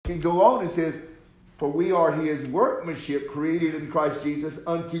can go on and says, for we are his workmanship created in Christ Jesus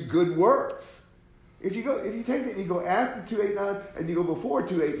unto good works. If you take that and you go after 2:8-9 and you go before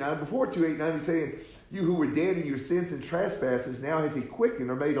 2:8-9, he's saying, you who were dead in your sins and trespasses, now has he quickened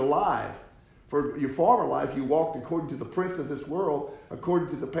or made alive. For your former life you walked according to the prince of this world, according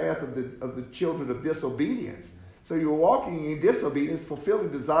to the path of the children of disobedience. So you were walking in disobedience,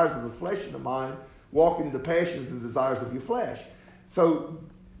 fulfilling the desires of the flesh and the mind, walking in the passions and desires of your flesh. So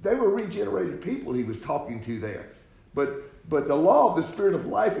they were regenerated people he was talking to there. But the law of the Spirit of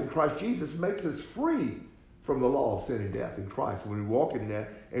life in Christ Jesus makes us free from the law of sin and death in Christ. When we're walking in that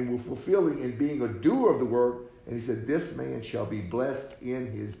and we're fulfilling and being a doer of the work, and he said, this man shall be blessed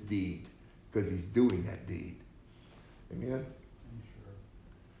in his deed, because he's doing that deed. Amen? Sure.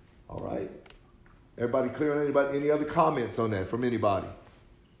 All right. Everybody clear on anybody? Any other comments on that from anybody?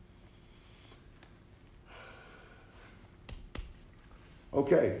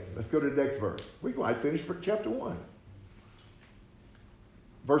 Okay, let's go to the next verse. We might finish for chapter 1.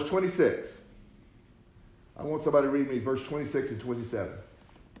 Verse 26. I want somebody to read me verse 26 and 27.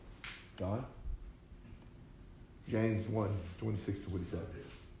 Don? James 1, 26 to 27.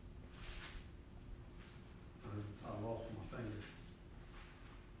 I lost my finger.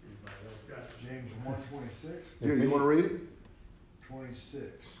 Anybody else got it? James 1:26. Jim, you want to read it?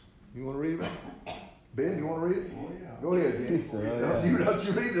 26. You want to read it? Ben, you want to read it? Oh, yeah. Go ahead, Ben. So, yeah. You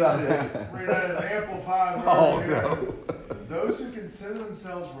read it out there. Read out of Amplified. Oh, Word no. here. Those who consider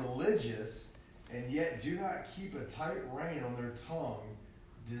themselves religious and yet do not keep a tight rein on their tongue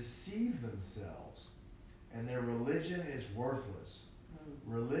deceive themselves, and their religion is worthless.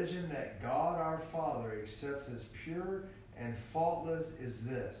 Religion that God our Father accepts as pure and faultless is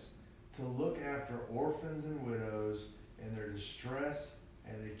this: to look after orphans and widows in their distress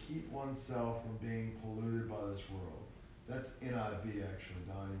and to keep oneself from being polluted by this world. That's NIV actually,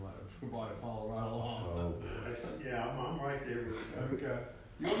 Don. You might follow right along. Oh. Yeah, I'm right there with you. Okay.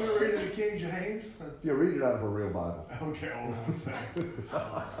 You want me to read it in the King James? Yeah, read it out of a real Bible. Okay, hold on one second. Yeah,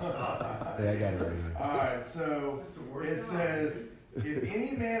 I got it right here. All right, so it says, if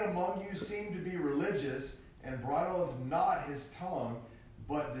any man among you seem to be religious and bridleth not his tongue,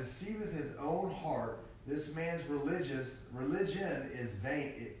 but deceiveth his own heart, this man's religion is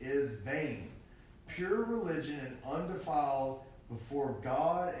vain. Pure religion and undefiled before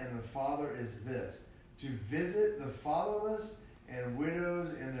God and the Father is this: to visit the fatherless and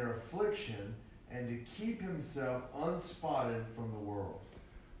widows in their affliction, and to keep himself unspotted from the world.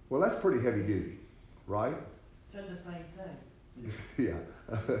 Well, that's pretty heavy duty, right? Said the same thing. Yeah.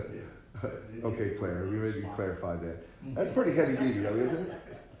 Okay, Claire, we ready to clarify that. That's pretty heavy duty, though, isn't it?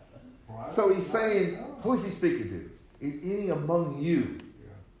 So he's saying, who is he speaking to? Is any among you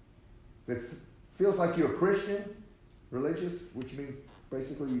that feels like you're a Christian, religious, which means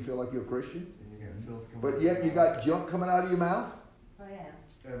basically you feel like you're a Christian, but yet you got junk coming out of your mouth? Oh,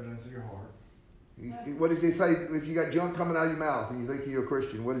 yeah. Evidence of your heart. What does he say? If you got junk coming out of your mouth and you think you're a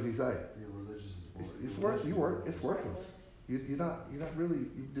Christian, what does he say? Your religious is It's worthless. You're not really,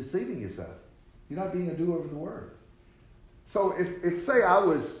 you're deceiving yourself. You're not being a doer of the word. So if say I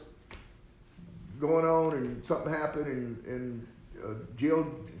was going on and something happened and Jill,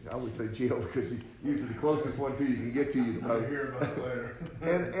 I would say Jill because she's usually the closest one to you can get to you the most. I'll hear about it later.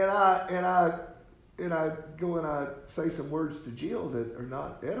 and I go and I say some words to Jill that are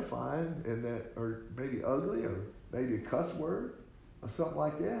not edifying and that are maybe ugly or maybe a cuss word or something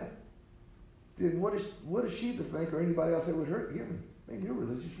like that. Then what is she to think, or anybody else that would hear me? Man, your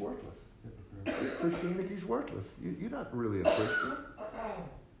religion's worthless. Christianity's worthless. You're not really a Christian.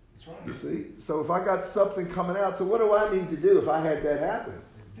 That's right. You see? So if I got something coming out, so what do I need to do if I had that happen?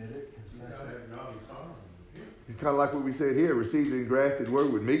 Admit it, confess it. It's kind of like what we said here, receive the engrafted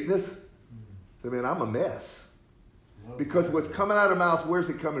word with meekness. So, man, I'm a mess. Because what's coming out of the mouth, where's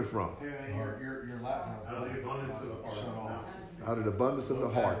it coming from? Yeah, your laptop's Out of the abundance of the heart. Shut off. Out of the abundance of the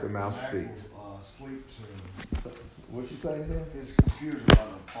heart, the mouth speaks. Sleep soon. What you saying, Ben? His computer's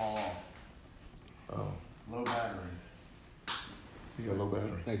about to fall off. Oh, Low battery. you got low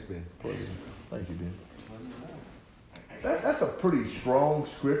battery. Thanks, Ben. Thank you, Ben. That's a pretty strong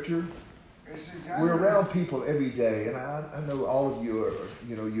scripture. It's exactly We're around people every day, and I know all of you are,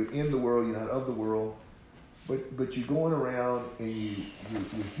 you're in the world, you're not of the world, but you're going around and you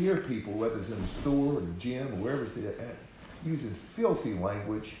hear people, whether it's in the store or the gym or wherever it's at, using filthy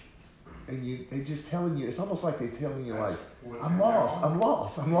language, and they're just telling you, it's almost like they're telling you, like, I'm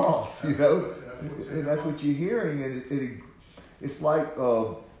lost, and that's what you're hearing, and it's like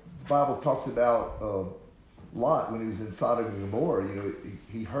the Bible talks about Lot, when he was in Sodom and Gomorrah,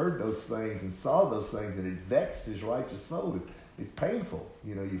 he heard those things and saw those things, and it vexed his righteous soul. it's painful.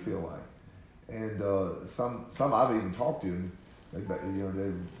 You know, you feel like, and some I've even talked to, and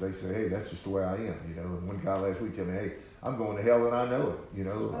they say, hey, that's just the way I am. You know, and one guy last week told me, hey, I'm going to hell and I know it. You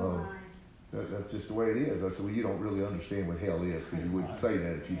know, that's just the way it is. I said, well, you don't really understand what hell is, because you wouldn't say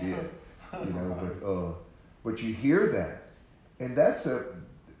that if you did. You know, but you hear that, and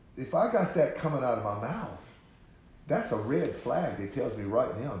if I got that coming out of my mouth, that's a red flag that tells me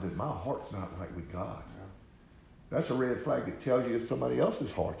right now that my heart's not right with God. That's a red flag that tells you if somebody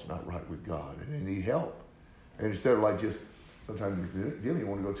else's heart's not right with God and they need help. And instead of like just, sometimes you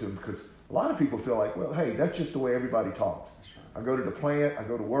want to go to them, because a lot of people feel like, well, hey, that's just the way everybody talks. I go to the plant, I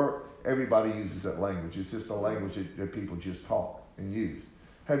go to work, everybody uses that language. It's just a language that people just talk and use.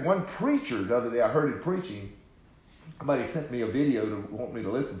 I had one preacher the other day, I heard him preaching. Somebody sent me a video to want me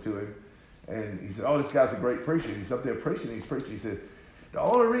to listen to him. And he said, oh, this guy's a great preacher. He's up there preaching. He's preaching. He says, the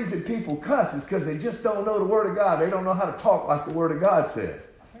only reason people cuss is because they just don't know the Word of God. They don't know how to talk like the Word of God says.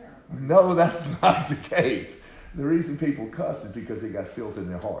 No, that's not the case. The reason people cuss is because they got filth in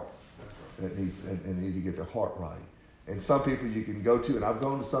their heart. And they need to get their heart right. And some people you can go to, and I've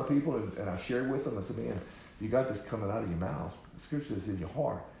gone to some people, and I share with them. I said, man, you got this coming out of your mouth. The Scripture is in your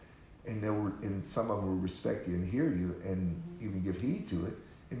heart. And some of them will respect you and hear you and even give heed to it.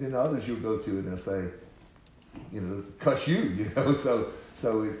 And then others you'll go to and they'll say, you know, cuss you, you know.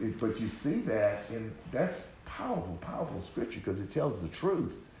 But you see that, and that's powerful Scripture, because it tells the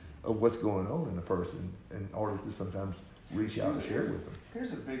truth of what's going on in a person in order to sometimes reach out and share with them.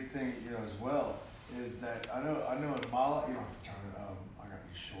 Here's a big thing, you know, as well, is that I know in my life, you don't have to turn it I got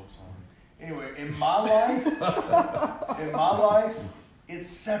these shorts on. Anyway, in my life, it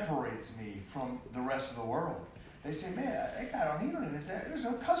separates me from the rest of the world. They say, man, that guy don't even say there's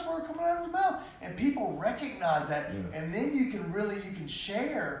no cuss word coming out of his mouth. And people recognize that. Yeah. And then you can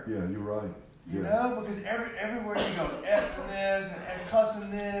share. Yeah, you're right. You know, because everywhere you go, effing this and cussing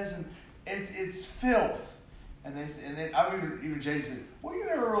this, and it's filth. And then I even Jay said, well, you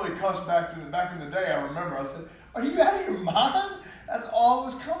never really cussed back in the day. I remember. I said, are you out of your mind? That's all that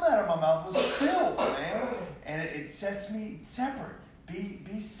was coming out of my mouth was filth, man. And it sets me separate.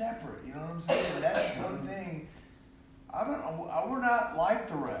 Be separate. You know what I'm saying? And that's one thing. We're not like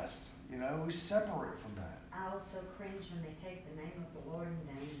the rest. You know, we separate from that. I also cringe when they take the name of the Lord in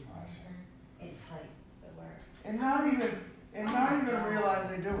vain. It's like the worst. And not even realize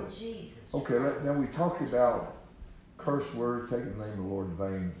they do it. Jesus. Okay, now we talked about curse words, taking the name of the Lord in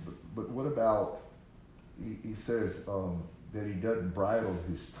vain. But what about, he says that he doesn't bridle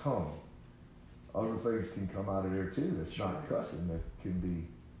his tongue. Other things can come out of there too. That's not cussing. That can be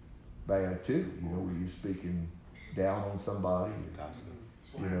bad too. You know, where you're speaking down on somebody,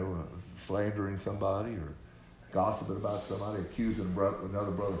 you know, slandering somebody or gossiping about somebody, accusing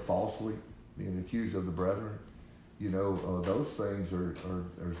another brother falsely, being accused of the brethren. You know, those things are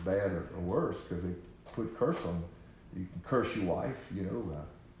as bad or worse, because they put curse on. You can curse your wife, you know,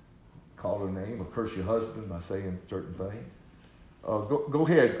 call her name, or curse your husband by saying certain things. Go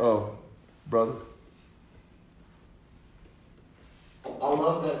ahead, brother. I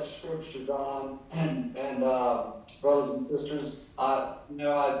love that scripture, Don, and brothers and sisters. All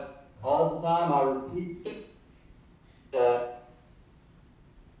the time I repeat it, that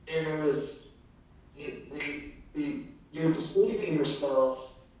there's you're deceiving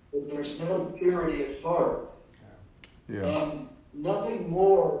yourself if there's no purity of heart. Yeah. And nothing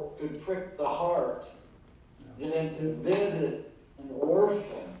more could prick the heart than to visit an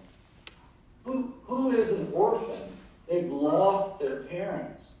orphan. Who is an orphan? They've lost their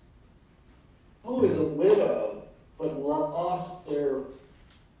parents. Who is a widow but lost their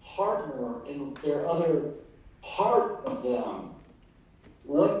partner and their other part of them?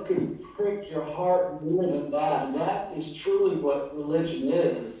 What could prick your heart more than that? And that is truly what religion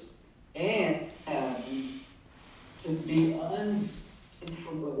is. And to be unstained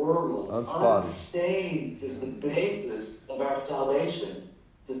from the world, unstained is the basis of our salvation.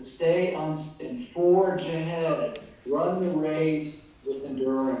 To stay unstained, forge ahead, run the race with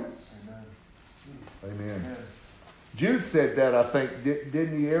endurance. Amen. Jude said that, I think,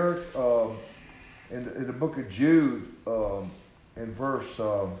 didn't he, Eric? In the book of Jude, in verse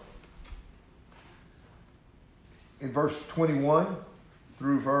 21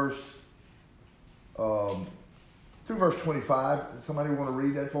 through verse 25. Somebody want to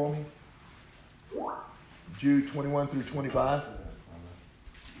read that for me? Jude 21 through 25.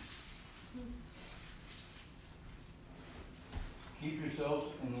 Keep yourselves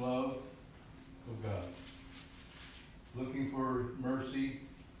in love of God, looking for mercy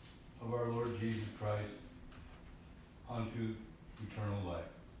of our Lord Jesus Christ unto eternal life.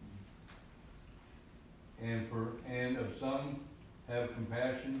 And of some have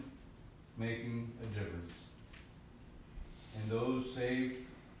compassion, making a difference. And those saved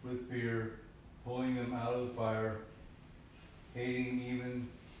with fear, pulling them out of the fire, hating even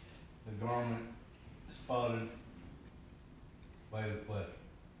the garment spotted by the flesh.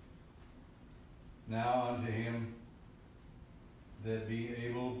 Now unto him that be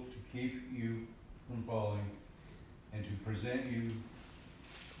able to keep you from falling, and to present you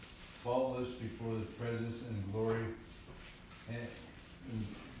faultless before the presence and glory, and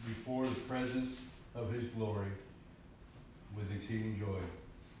before the presence of his glory with exceeding joy.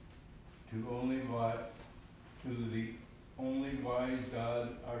 To the only wise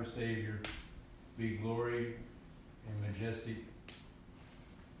God, our Savior, be glory and majestic,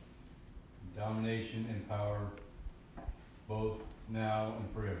 domination and power, both now and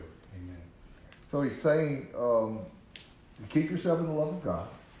forever. Amen. So he's saying, to keep yourself in the love of God,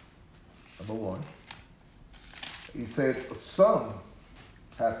 number one. He said, some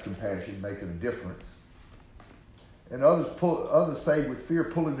have compassion, making a difference. And others say with fear,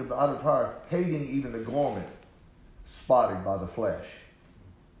 pulling them out of fire, hating even the garment spotted by the flesh.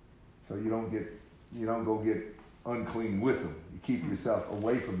 So you don't go get unclean with them. You keep yourself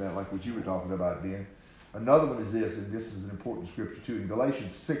away from that, like what you were talking about, Ben. Another one is this, and this is an important scripture too. In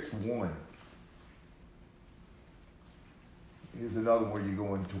Galatians 6:1, here's another one where you're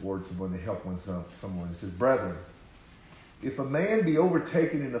going towards someone to help someone. It says, brethren, if a man be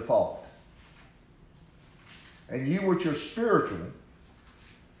overtaken in a fault, and you which are spiritual,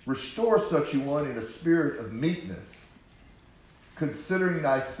 restore such a one in a spirit of meekness, considering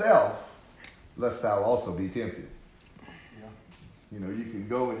thyself, lest thou also be tempted. Yeah. You know, you can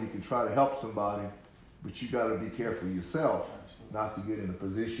go and you can try to help somebody, but you got to be careful yourself not to get in a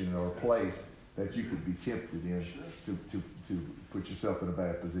position or a place that you could be tempted in to put yourself in a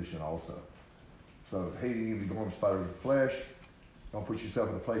bad position also. So hating even the garment spotted with the flesh, don't put yourself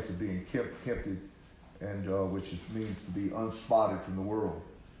in a place of being tempted, and which means to be unspotted from the world.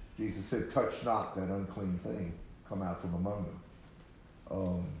 Jesus said, touch not that unclean thing, come out from among them.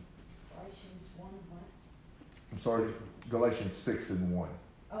 Galatians 1 what? I'm sorry, Galatians 6:1.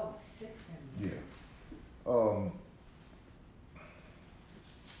 Oh, 6 and 1. Yeah.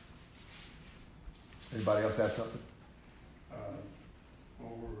 Anybody else have something?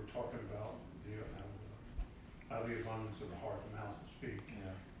 Well, we were talking about out of the abundance of the heart, the mouth will speak.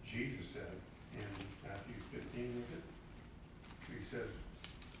 Yeah. Jesus said in Matthew 15, is it? He says,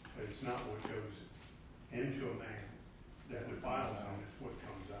 but it's not what goes into a man that defiles him, it's what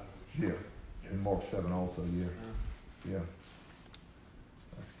comes out of his Yeah. In Mark 7 also, yeah. Yeah.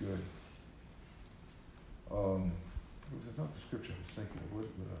 That's good. There was another scripture I was thinking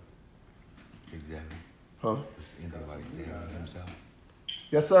of. Examine. Huh? Just anything about examining himself.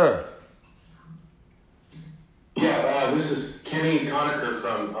 Yes, sir. Yeah, this is Kenny Conacher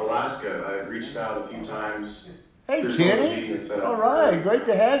from Alaska. I've reached out a few times. Hey, There's Kenny. no All right. Great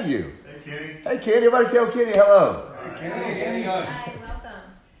to have you. Hey, Kenny. Hey, Kenny. Everybody tell Kenny hello. Kenny, Hi, welcome.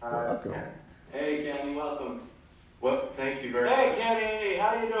 Welcome. Hey, Kenny, welcome. Well, thank you very much. Hey, Kenny,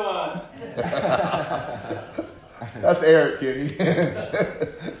 how you doing? That's Eric, Kenny.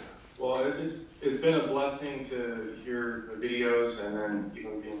 Well, it's been a blessing to hear the videos and then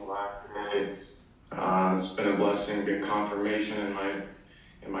even being live today. It's been a blessing, been confirmation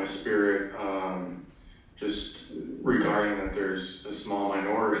in my spirit, just regarding that there's a small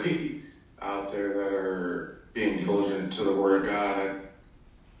minority out there that are being diligent to the Word of God.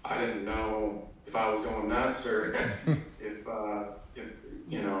 I didn't know if I was going nuts or if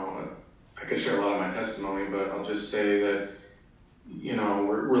you know, I could share a lot of my testimony, but I'll just say that, you know,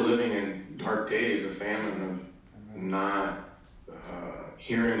 we're living in dark days of famine, of not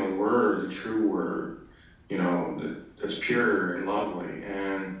hearing the word, the true word, you know, that's pure and lovely.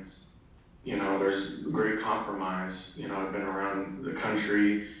 And, you know, there's great compromise. You know, I've been around the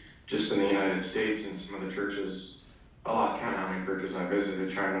country, just in the United States, and some of the churches, I lost count how many churches I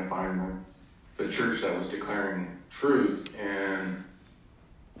visited trying to find the church that was declaring truth. And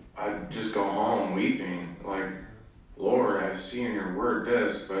I'd just go home weeping, like, Lord, I see in your word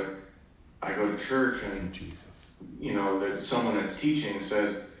this, but I go to church and, you know, that someone that's teaching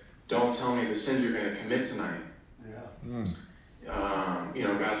says, don't tell me the sins you're going to commit tonight. Yeah. You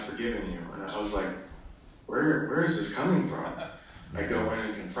know, God's forgiven you. And I was like, where is this coming from? I go in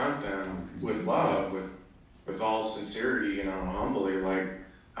and confront them with love, with all sincerity, you know, humbly, like,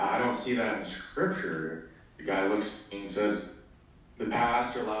 I don't see that in Scripture. The guy looks at me and says, the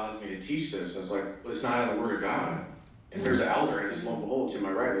pastor allows me to teach this. I was like, well, it's not in the Word of God. And there's an elder, and just lo and behold, to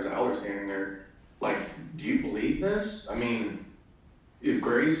my right, there's an elder standing there. Like, do you believe this? I mean, if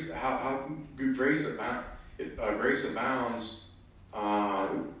grace, how grace abounds,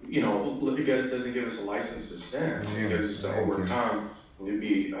 it doesn't give us a license to sin. It gives us to overcome and to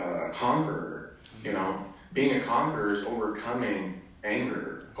be a conqueror. Being a conqueror is overcoming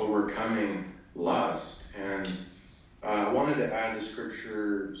anger, overcoming lust. And I wanted to add the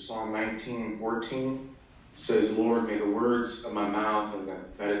scripture, Psalm 19:14. Says, Lord, may the words of my mouth and the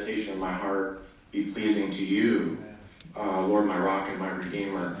meditation of my heart be pleasing to you, Lord, my rock and my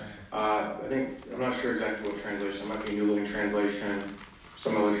redeemer. I'm not sure exactly what translation. It might be New Living Translation.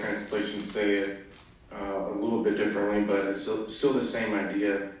 Some other translations say it a little bit differently, but it's still the same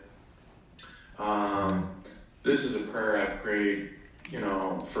idea. This is a prayer I've prayed,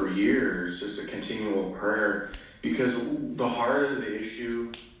 for years, just a continual prayer, because the heart of the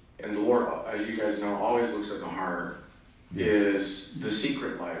issue, and the Lord, as you guys know, always looks at the heart, is the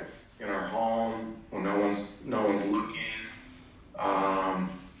secret life in our home when no one's looking.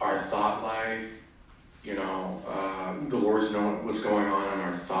 Our thought life, the Lord's knowing what's going on in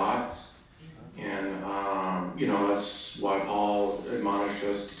our thoughts, and that's why Paul admonished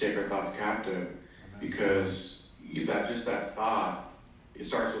us to take our thoughts captive, because that thought, it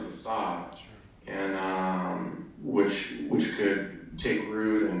starts with a thought, and which could take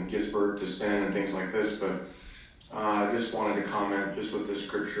root and gives birth to sin and things like this. But I just wanted to comment just with this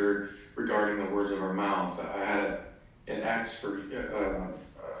scripture regarding the words of our mouth. I had an ex for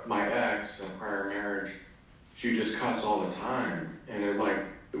my ex in a prior marriage. She just cussed all the time, and it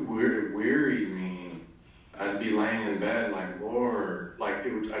wearied me. I'd be laying in bed like, Lord, I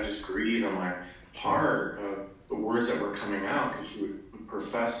just grieved on my heart of the words that were coming out, because she would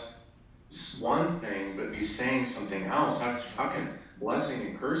profess one thing but be saying something else. How can blessing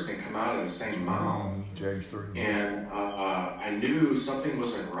and cursing come out of the same mouth? James 3. And I knew something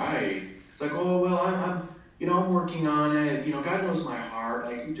wasn't right. It's like, oh well, I'm working on it. God knows my heart.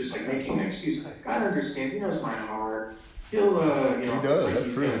 Making an excuse. God understands. He knows my heart. He'll, He does. it's like That's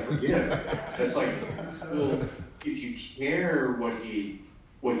he's true. gonna forgive. It's like, well, if you care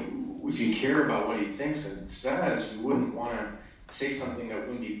if you care about what he thinks and says, you wouldn't want to say something that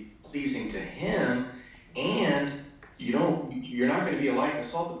wouldn't be pleasing to him, and you're not going to be a light and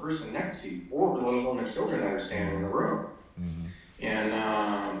salt the person next to you, or let alone the children that are standing in the room. Mm-hmm.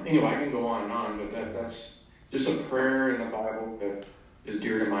 And anyway, I can go on and on, but that's just a prayer in the Bible that is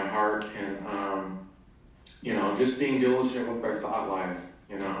dear to my heart, and just being diligent with our thought life.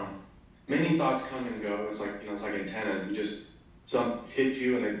 Many thoughts come and go. It's like antennas. Some hit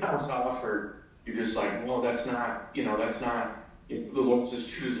you and they bounce off, or you're just like, well, that's not. The Lord says,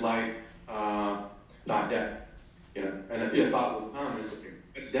 choose life, not death. And a thought will come,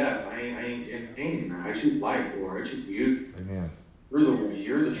 it's death. I ain't entertaining that. I choose life, Lord. I choose you. Amen. You're the way,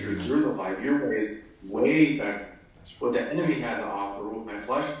 you're the truth, you're the life. Your way is way better. What the enemy had to offer, what my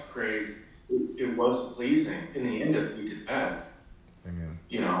flesh craved, it wasn't pleasing. In the end, it lead to death. Amen.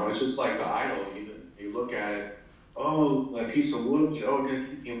 It's just like the idol. You look at it, oh, that piece of wood, gonna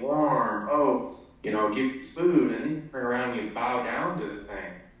keep you warm. Oh, give you food, and then you turn around and you bow down to the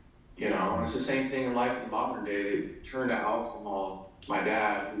thing. It's the same thing in life in the modern day. They turn to alcohol. My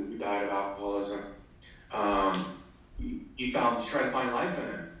dad, who died of alcoholism, he tried to find life in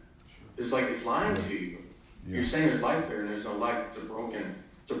it. It's like it's lying to you. Yeah. You're saying there's life there, and there's no life. It's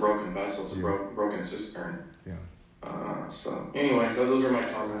a broken vessel. It's a broken cistern. Yeah. So anyway, those are my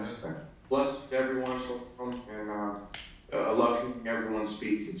comments. Blessed to everyone, and I love hearing everyone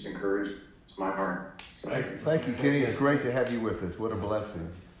speak. It's encouraging. It's my heart. So. Thank you, Kenny. It's great to have you with us. What a blessing.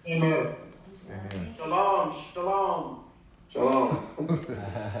 Amen. Amen. Shalom. Shalom. Shalom.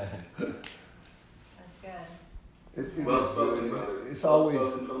 That's good. Well spoken, brother. It's well always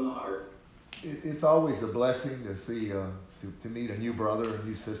spoken from the heart. It's always a blessing to see to meet a new brother, a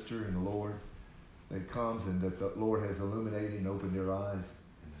new sister in the Lord that comes and that the Lord has illuminated and opened their eyes.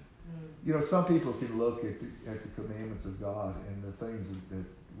 Some people can look at the commandments of God and the things that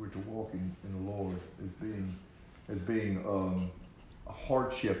we're to walk in the Lord as being a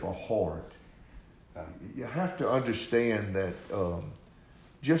hardship, a hard. You have to understand that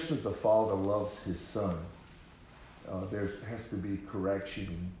just as the Father loves His Son, there has to be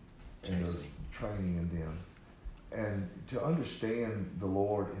correction and training in them. And to understand the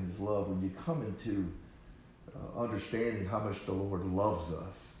Lord and His love, when you come into understanding how much the Lord loves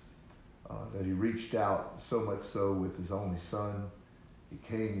us, that He reached out so much so with His only Son. He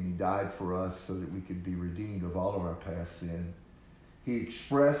came and He died for us so that we could be redeemed of all of our past sin. He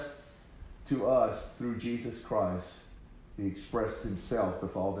expressed to us through Jesus Christ, He expressed Himself, the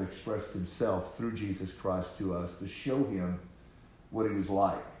Father expressed Himself through Jesus Christ to us to show Him what He was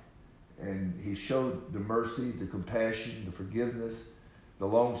like. And He showed the mercy, the compassion, the forgiveness, the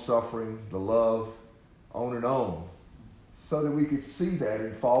long-suffering, the love, on and on. so that we could see that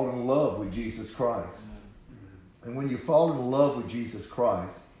and fall in love with Jesus Christ. And when you fall in love with Jesus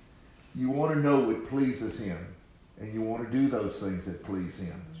Christ, you want to know what pleases Him, and you want to do those things that please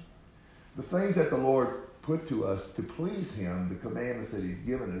Him. The things that the Lord put to us to please Him, the commandments that He's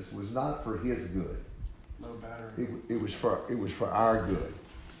given us, was not for His good. Low battery. It was for our good.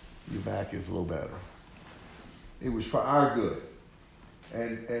 Your back is a little better. It was for our good.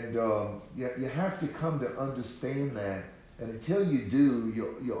 And you have to come to understand that. And until you do,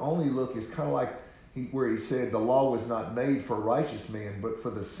 you only look, it's kind of like where he said the law was not made for righteous men, but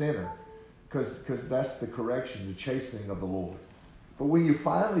for the sinner. Because that's the correction, the chastening of the Lord. But when you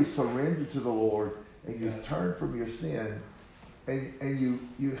finally surrender to the Lord and you turn from your sin and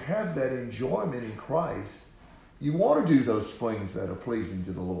you have that enjoyment in Christ, you want to do those things that are pleasing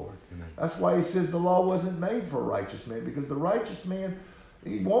to the Lord. Amen. That's why he says the law wasn't made for a righteous man, because the righteous man,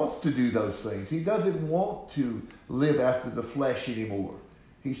 he wants to do those things. He doesn't want to live after the flesh anymore.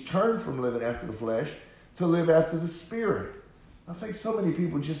 He's turned from living after the flesh to live after the Spirit. I think so many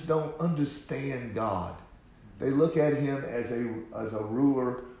people just don't understand God. They look at Him as a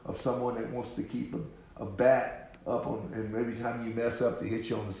ruler of someone that wants to keep a bat up on, and every time you mess up, they hit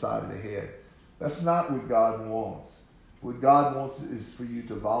you on the side of the head. That's not what God wants. What God wants is for you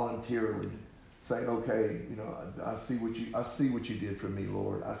to voluntarily say, okay, I see what you did for me,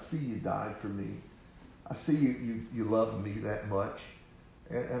 Lord. I see you died for me. I see you love me that much.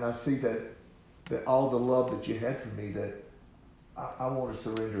 And I see that all the love that you had for me, that I want to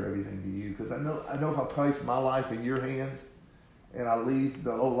surrender everything to you. Because I know if I place my life in your hands and I leave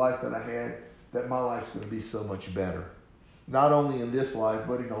the old life that I had, that my life's going to be so much better. Not only in this life,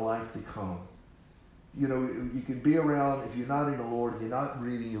 but in the life to come. You can be around, if you're not in the Lord, and you're not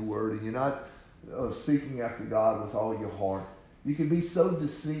reading your word, and you're not seeking after God with all your heart, you can be so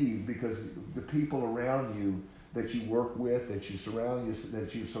deceived because the people around you that you work with, that you're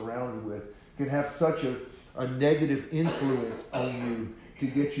surrounded with, can have such a negative influence on you to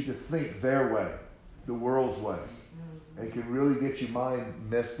get you to think their way, the world's way. And can really get your mind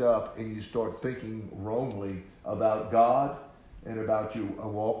messed up, and you start thinking wrongly about God and about your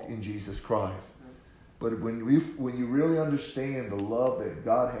walk in Jesus Christ. But when you really understand the love that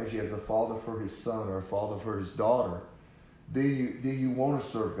God has you as a father for His son or a father for His daughter, then you want to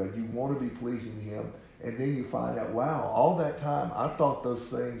serve God. You want to be pleasing to Him. And then you find out, wow, all that time I thought those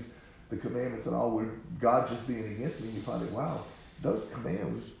things, the commandments and all, were God just being against me. You find out, wow, those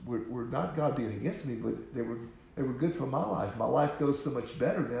commandments were not God being against me, but they were good for my life. My life goes so much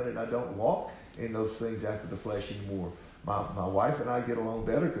better now that I don't walk in those things after the flesh anymore. My wife and I get along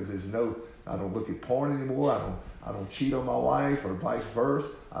better because I don't look at porn anymore. I don't cheat on my wife or vice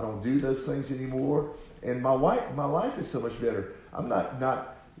versa. I don't do those things anymore. And my life is so much better. I'm not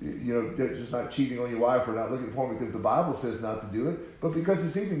just not cheating on your wife or not looking at porn because the Bible says not to do it, but because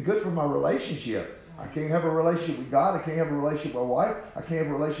it's even good for my relationship. I can't have a relationship with God. I can't have a relationship with my wife. I can't have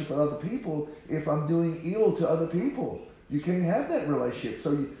a relationship with other people if I'm doing ill to other people. You can't have that relationship.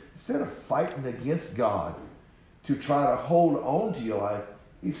 So instead of fighting against God to try to hold on to your life,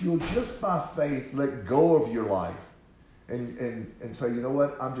 if you'll just by faith let go of your life and say, you know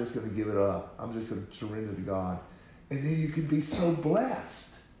what, I'm just going to give it up. I'm just going to surrender to God. And then you can be so blessed.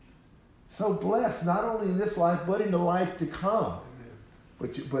 So blessed, not only in this life, but in the life to come.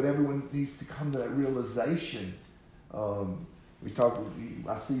 But everyone needs to come to that realization. I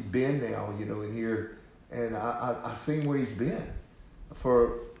see Ben now, in here, and I seen where he's been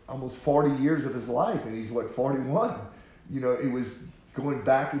for almost 40 years of his life, and he's 41. It was going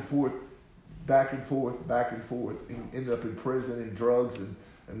back and forth, and ended up in prison and drugs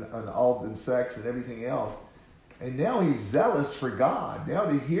and all and sex and everything else. And now he's zealous for God. Now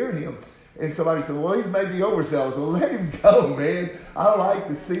to hear him, and somebody said, well, he's maybe overzealous. Well, let him go, man. I like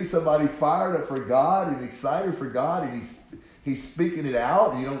to see somebody fired up for God and excited for God, and he's speaking it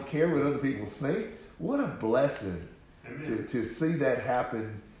out, and you don't care what other people think. What a blessing to see that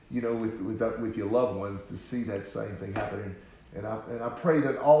happen, with your loved ones, to see that same thing happening. And I pray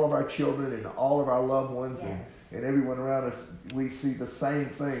that all of our children and all of our loved ones and everyone around us, we see the same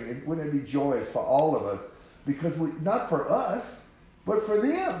thing. And wouldn't it be joyous for all of us? Because not for us, but for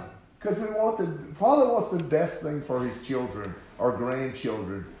them. Because Father wants the best thing for His children, our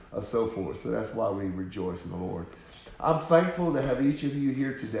grandchildren, and so forth. So that's why we rejoice in the Lord. I'm thankful to have each of you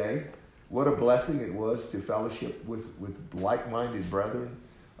here today. What a blessing it was to fellowship with like-minded brethren.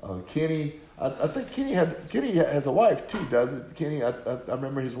 Kenny, I think Kenny has a wife too, doesn't Kenny? I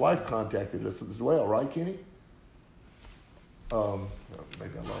remember his wife contacted us as well, right, Kenny?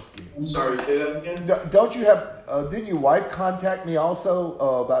 Maybe I lost Kenny. I'm sorry, say that again? Don't you have, didn't your wife contact me also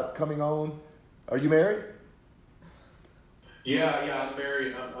about coming on? Are you married? Yeah, I'm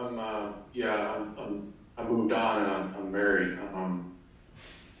married. I moved on and I'm married.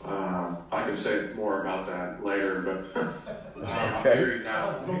 I could say more about that later, but I'm married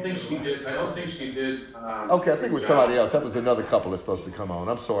now. I don't think she did. Okay, I think it was somebody else. That was another couple that's supposed to come on.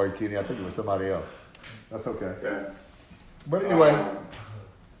 I'm sorry, Kenny. I think it was somebody else. That's okay. Yeah. But anyway.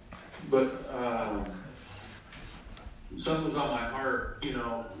 Something was on my heart,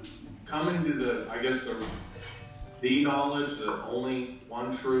 coming to the knowledge, the only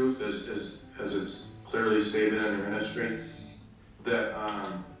one truth, as it's clearly stated in your ministry, that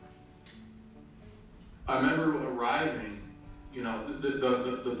I remember arriving,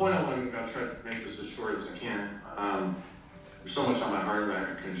 the point I want to make, I'll try to make this as short as I can. There's so much on my heart that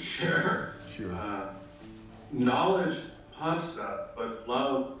I can share. Sure. Knowledge puffs up, but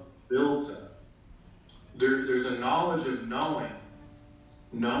love builds up. There's a knowledge of knowing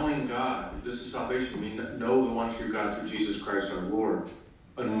God. This is salvation. We know the one true God through Jesus Christ our Lord.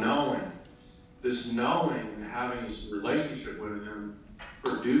 A knowing. This knowing and having this relationship with Him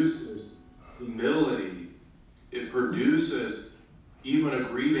produces humility. It produces even a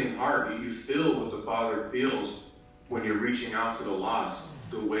grieving heart. You feel what the Father feels when you're reaching out to the lost,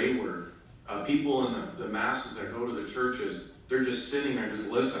 the wayward. People in the masses that go to the churches, they're just sitting there just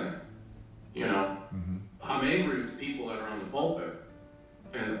listening. Mm-hmm. I'm angry with the people that are on the pulpit,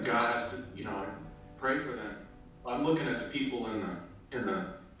 and God has to, pray for them. I'm looking at the people in the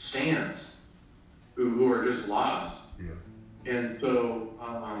stands who are just lost. Yeah. And so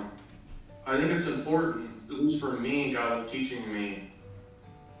I think it's important, at least for me, God was teaching me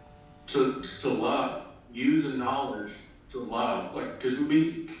to love, use the knowledge to love. Like, because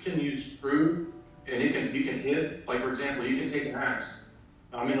we can use fruit, and you can hit. Like, for example, you can take an axe.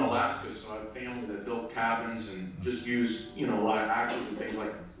 I'm in Alaska, so I have family that built cabins and just use, a lot of axes and things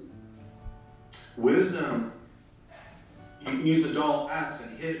like this. Wisdom, you can use a dull axe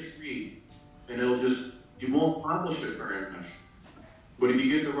and hit a tree, and you won't accomplish it very much. But if you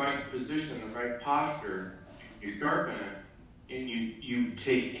get the right position, the right posture, you sharpen it, and you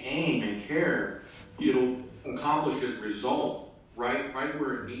take aim and care, it'll accomplish its result right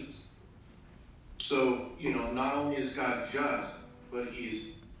where it needs. So, not only is God just, but he's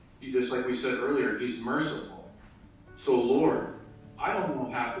just like we said earlier, He's merciful. So, Lord, I don't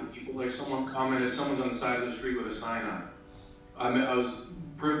know half the people. Like someone commented, someone's on the side of the street with a sign on. I was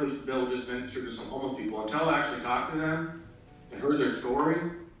privileged to be able to just minister to some homeless people. Until I actually talked to them and heard their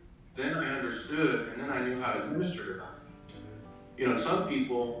story, then I understood, and then I knew how to minister to them. Some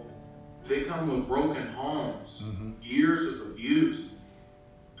people, they come with broken homes, years of abuse.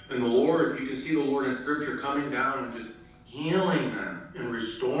 And the Lord, you can see the Lord in Scripture coming down and just healing them and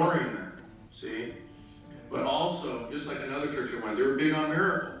restoring them, see? But also, just like another church I went, they were big on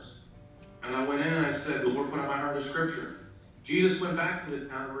miracles. And I went in and I said, the Lord put on my heart the Scripture. Jesus went back to the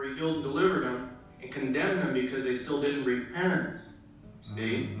town where He healed and delivered them and condemned them because they still didn't repent,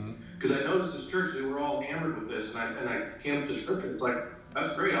 see? Because I noticed this church, they were all enamored with this, and I came up with the Scripture. It's like,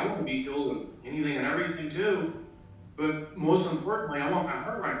 that's great, I want to be healed of anything and everything too. But most importantly, I want my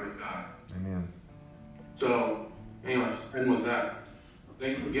heart right with God. Amen. So, anyway, I'll end with that.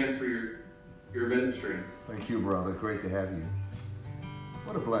 Thank you again for your ministry. Thank you, brother. Great to have you.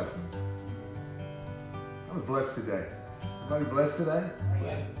 What a blessing. I was blessed today. Everybody blessed today?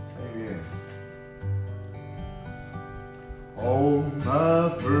 Blessed. Amen. All my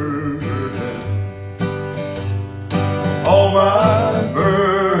burdens, all my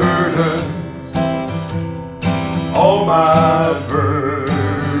burdens, all my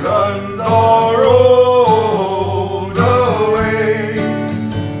burdens are rolled away.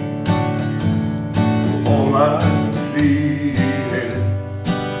 All I needed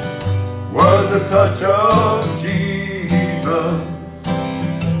was a touch of Jesus.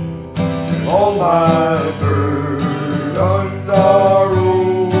 All my burdens are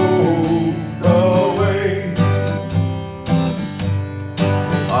rolled away.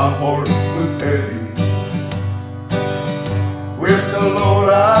 My heart was heavy with the load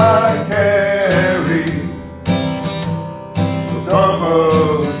I carry. Some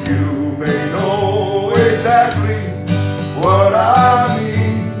of you may know exactly what I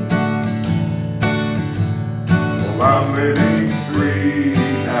mean. So I'm living free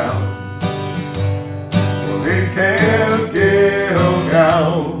now. Well, it can't give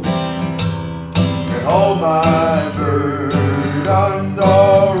out, and all my burdens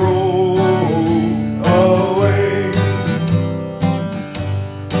are rolled away.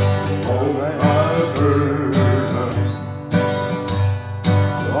 All my burdens,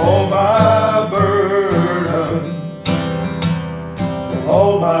 all my burdens,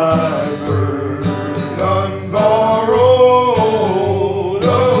 all my burdens are rolled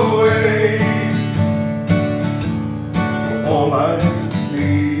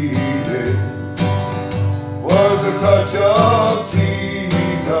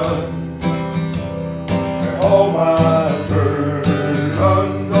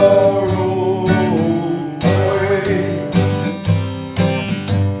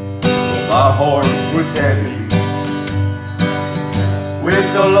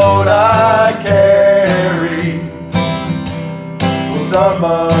some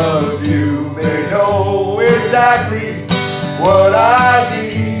of you may know exactly what I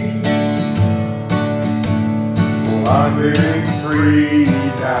need. Well, I'm living free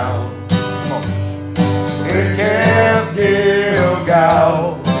now in Camp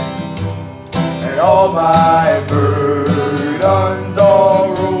Gilgal, and all my burdens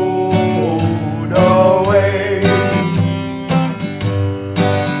are rolled away.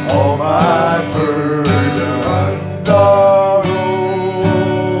 All my burdens are rolled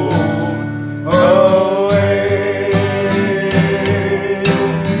away.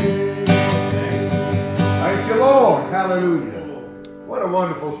 Thank you, Lord. Hallelujah. What a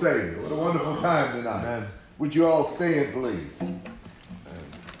wonderful Savior. What a wonderful time tonight. Amen. Would you all stand, please?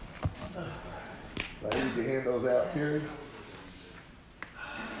 I need to hand those out, Terry.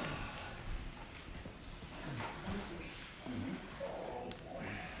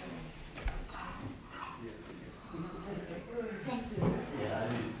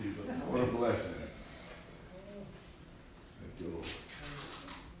 What a blessing. Thank you, Lord.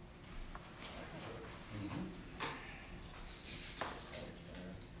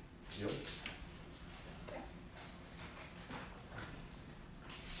 Yep.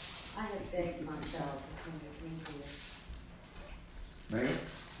 I have begged my child to come with me here. Ma'am? I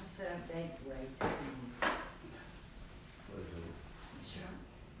said I begged Ray to come. Sure.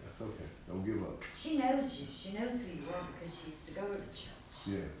 That's okay. Don't give up. She knows you. She knows who you are because she used to go to the church.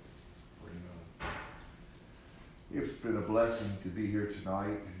 Yeah. It's been a blessing to be here tonight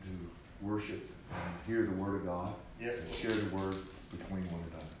and to worship and hear the Word of God. Yes, and Lord. share the Word between one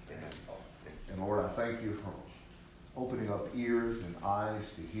another. And Lord, I thank you for opening up ears and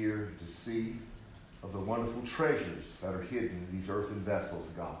eyes to hear and to see of the wonderful treasures that are hidden in these earthen vessels,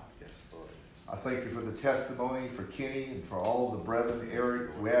 God. Yes, Lord. I thank you for the testimony for Kenny and for all of the brethren,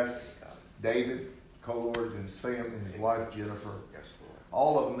 Eric, Wes, David, Colord, and his family, and his wife, Jennifer. Yes, Lord.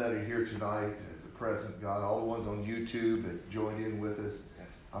 All of them that are here tonight at the present, God. All the ones on YouTube that joined in with us. Yes.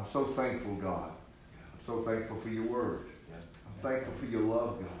 I'm so thankful, God. I'm so thankful for your word. I'm thankful for your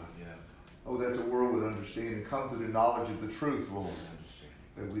love, God. Oh, that the world would understand and come to the knowledge of the truth, Lord.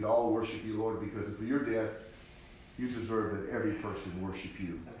 That we'd all worship you, Lord, because for your death, you deserve that every person worship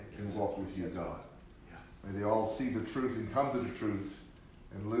you and walk with you, God. May they all see the truth and come to the truth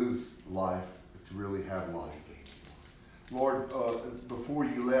and lose life to really have life. Lord, before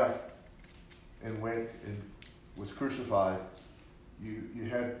you left and went and was crucified, you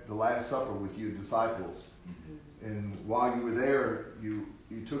had the Last Supper with your disciples. And while you were there, you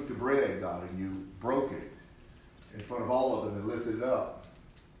took the bread, God, and you broke it in front of all of them and lifted it up.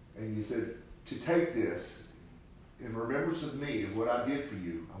 And you said, to take this in remembrance of me and what I did for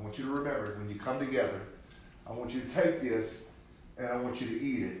you. I want you to remember when you come together, I want you to take this and I want you to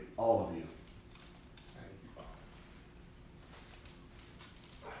eat it, all of you. Thank you,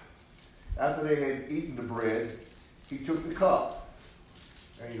 Father. After they had eaten the bread, he took the cup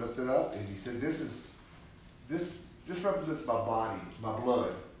and he lifted it up and he said, this represents my body, my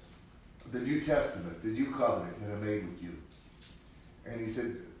blood, the New Testament, the new covenant that I made with you. And he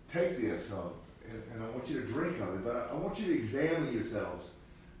said, take this, and I want you to drink of it, but I want you to examine yourselves,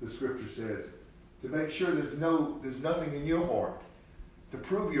 the scripture says, to make sure there's nothing in your heart to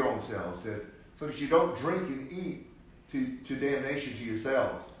prove your own selves, so that you don't drink and eat to damnation to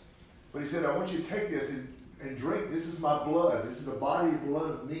yourselves. But he said, I want you to take this and drink. This is my blood. This is the body and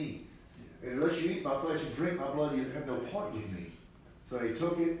blood of me. And unless you eat my flesh and drink my blood, you have no part with me. So he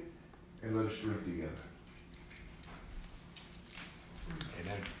took it and let us drink together.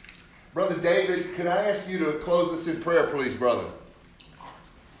 Amen. Brother David, can I ask you to close us in prayer, please, brother?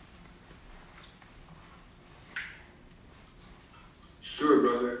 Sure,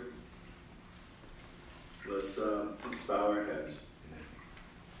 brother. Let's bow our heads.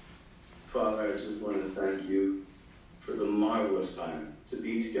 Father, I just want to thank you for the marvelous time to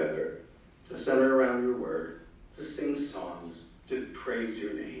be together, to center around your word, to sing songs, to praise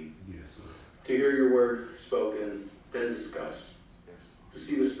your name, to hear your word spoken, then discussed, to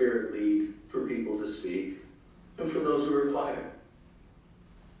see the Spirit lead for people to speak, and for those who are quiet.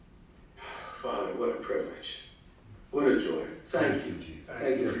 Father, what a privilege. What a joy. Thank you.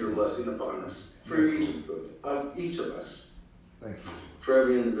 Thank you for your blessing upon us, for each of us. Thank you. For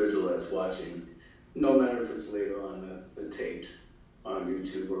every individual that's watching, no matter if it's later on the taped on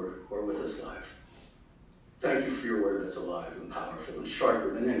YouTube or with us live. Thank you for your word that's alive and powerful and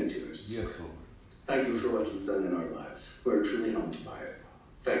sharper than any two-edged sword. Yes, Lord. Thank you for what you've done in our lives. We're truly humbled by it.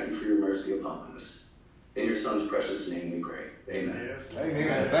 Thank you for your mercy upon us. In your Son's precious name we pray. Amen. Yes.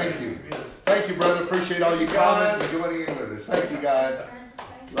 Amen. Thank you. Thank you, brother. Appreciate all your comments and joining in with us. Thank you, guys.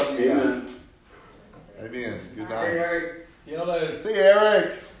 Love you guys. Amen. Amen. Good Hey, night. Eric. See you later. See you,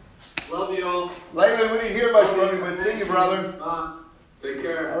 Eric. Love you all. Layman, we didn't hear much from you, but see you, brother. Take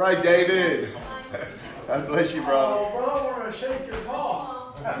care. All right, David. God bless you, brother. Oh, bro, I want to shake your paw.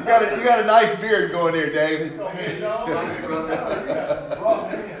 You got a nice beard going there, David. You got some rough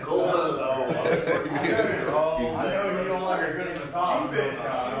hands. Cold weather. I know you don't like a good massage, bitch.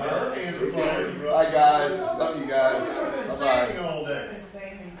 Bye, guys. Love you guys. Been Bye-bye. sanding all day.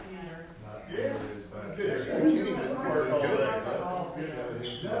 Yeah. No,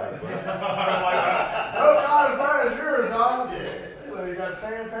 not as bad as yours, dog. Well, you got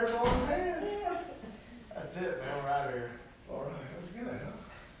sandpaper on his hands. That's it, man. We're out of here. All right, that's good, huh?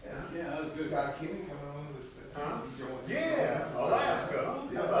 Yeah, that was good. Got Kenny coming on with Yeah, Alaska.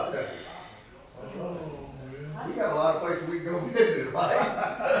 How about that? We got a lot of places we can go visit, right?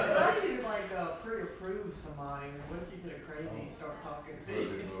 How do you like pre-approve somebody? What if you get a crazy and start talking to you?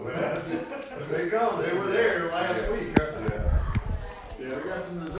 They come. They were there last week. Yeah. Yeah, we got some